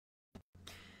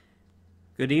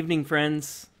Good evening,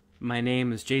 friends. My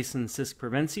name is Jason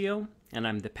Sisk-Provencio, and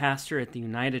I'm the pastor at the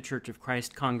United Church of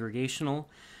Christ Congregational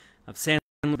of San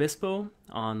Luis Obispo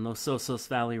on Los Osos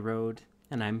Valley Road,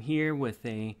 and I'm here with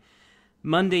a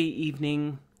Monday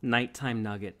evening Nighttime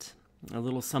Nugget, a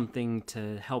little something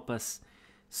to help us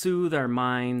soothe our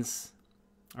minds,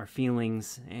 our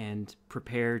feelings, and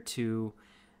prepare to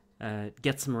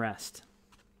get some rest.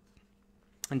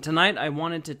 And tonight I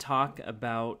wanted to talk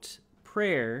about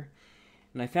prayer,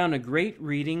 and I found a great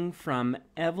reading from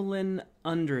Evelyn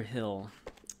Underhill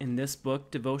in this book,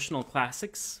 Devotional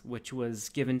Classics, which was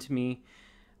given to me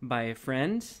by a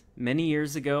friend many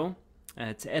years ago.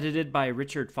 It's edited by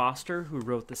Richard Foster, who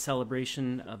wrote The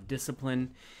Celebration of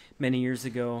Discipline many years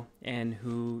ago and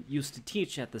who used to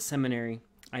teach at the seminary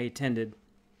I attended.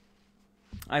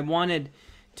 I wanted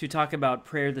to talk about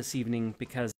prayer this evening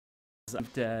because I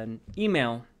got an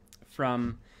email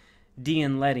from Dee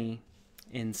and Letty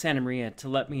in Santa Maria to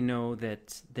let me know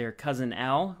that their cousin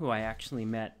Al, who I actually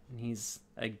met, and he's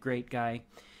a great guy,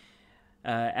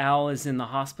 Al is in the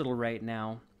hospital right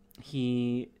now.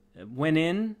 He went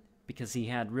in because he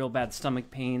had real bad stomach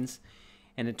pains,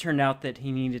 and it turned out that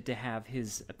he needed to have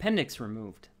his appendix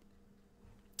removed.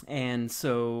 And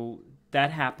so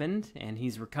that happened, and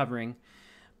he's recovering.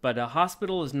 But a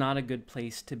hospital is not a good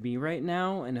place to be right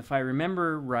now, and if I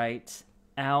remember right,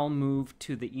 Al moved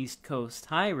to the East Coast.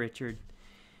 Hi, Richard.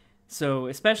 So,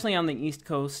 especially on the East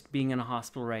Coast, being in a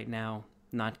hospital right now,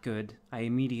 not good. I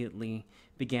immediately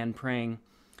began praying.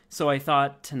 So I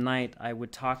thought tonight I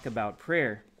would talk about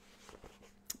prayer.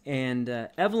 And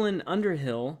Evelyn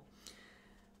Underhill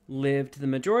lived the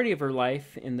majority of her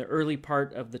life in the early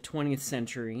part of the 20th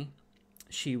century.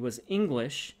 She was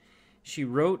English. She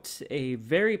wrote a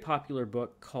very popular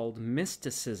book called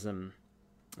Mysticism,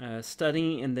 a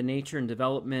study in the nature and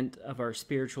development of our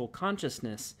spiritual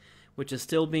consciousness, which is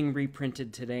still being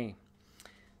reprinted today.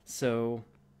 So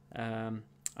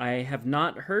I have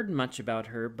not heard much about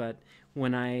her, but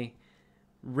when I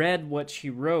read what she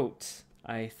wrote,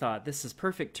 I thought this is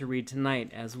perfect to read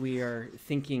tonight as we are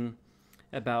thinking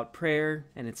about prayer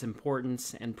and its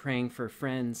importance and praying for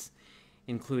friends,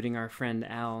 including our friend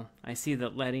Al. I see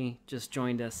that Letty just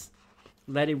joined us.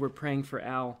 Letty, we're praying for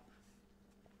Al.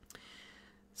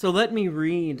 So let me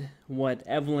read what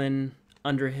Evelyn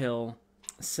Underhill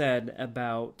said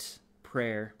about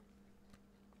prayer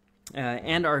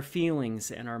and our feelings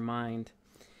and our mind.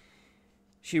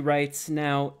 She writes,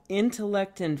 "Now,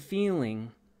 intellect and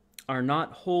feeling are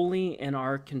not wholly in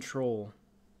our control.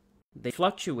 They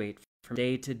fluctuate from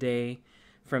day to day,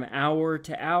 from hour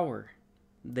to hour.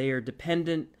 They are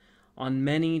dependent on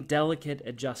many delicate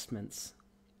adjustments.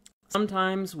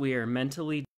 Sometimes we are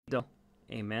mentally dull.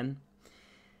 Amen.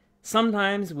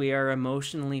 Sometimes we are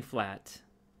emotionally flat.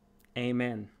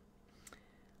 Amen.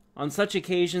 On such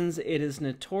occasions, it is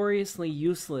notoriously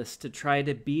useless to try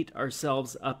to beat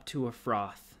ourselves up to a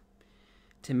froth,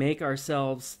 to make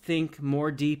ourselves think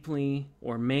more deeply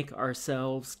or make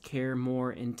ourselves care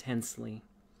more intensely.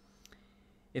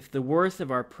 If the worth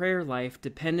of our prayer life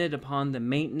depended upon the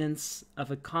maintenance of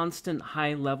a constant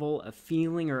high level of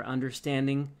feeling or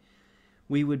understanding,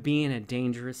 we would be in a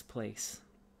dangerous place.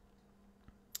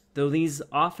 Though these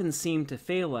often seem to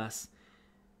fail us,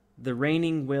 the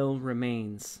reigning will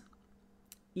remains.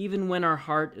 Even when our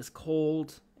heart is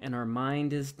cold and our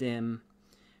mind is dim,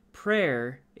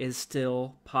 prayer is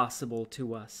still possible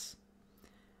to us.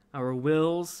 Our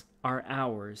wills are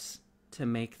ours to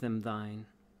make them thine.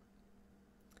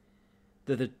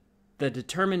 The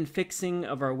determined fixing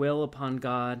of our will upon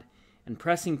God and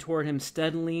pressing toward Him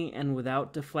steadily and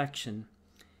without deflection,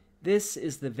 this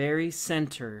is the very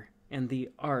center and the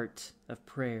art of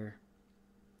prayer.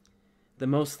 The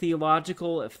most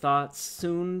theological of thoughts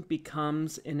soon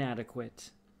becomes inadequate.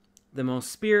 The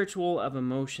most spiritual of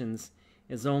emotions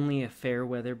is only a fair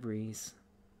weather breeze.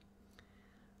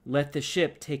 Let the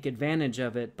ship take advantage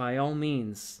of it by all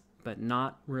means, but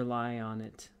not rely on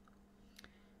it.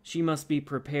 She must be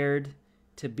prepared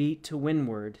to beat to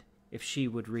windward if she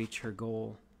would reach her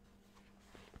goal."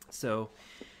 So,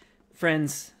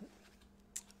 friends,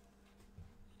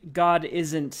 God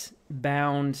isn't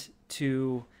bound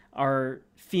to our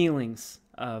feelings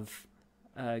of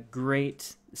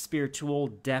great spiritual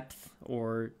depth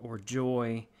or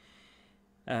joy.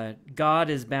 God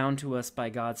is bound to us by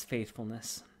God's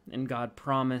faithfulness, and God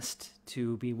promised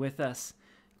to be with us.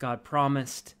 God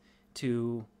promised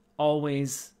to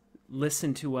always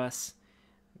listen to us.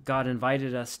 God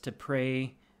invited us to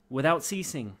pray without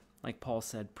ceasing, like Paul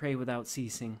said, pray without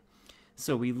ceasing.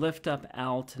 So we lift up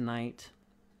Al tonight,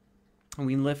 and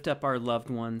we lift up our loved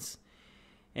ones.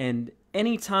 And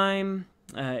anytime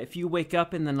If you wake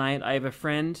up in the night, I have a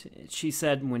friend, she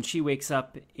said when she wakes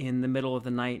up in the middle of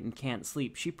the night and can't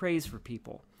sleep, she prays for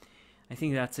people. I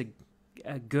think that's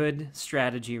a good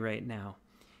strategy right now.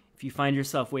 If you find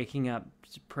yourself waking up,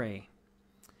 pray.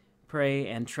 Pray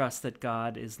and trust that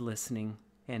God is listening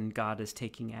and God is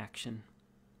taking action.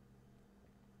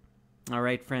 All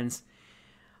right, friends,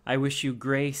 I wish you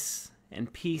grace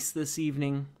and peace this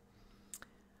evening.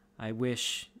 I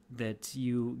wish that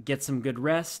you get some good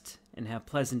rest and have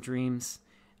pleasant dreams,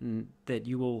 and that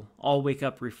you will all wake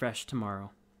up refreshed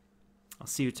tomorrow. I'll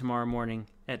see you tomorrow morning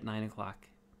at 9 o'clock.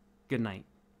 Good night.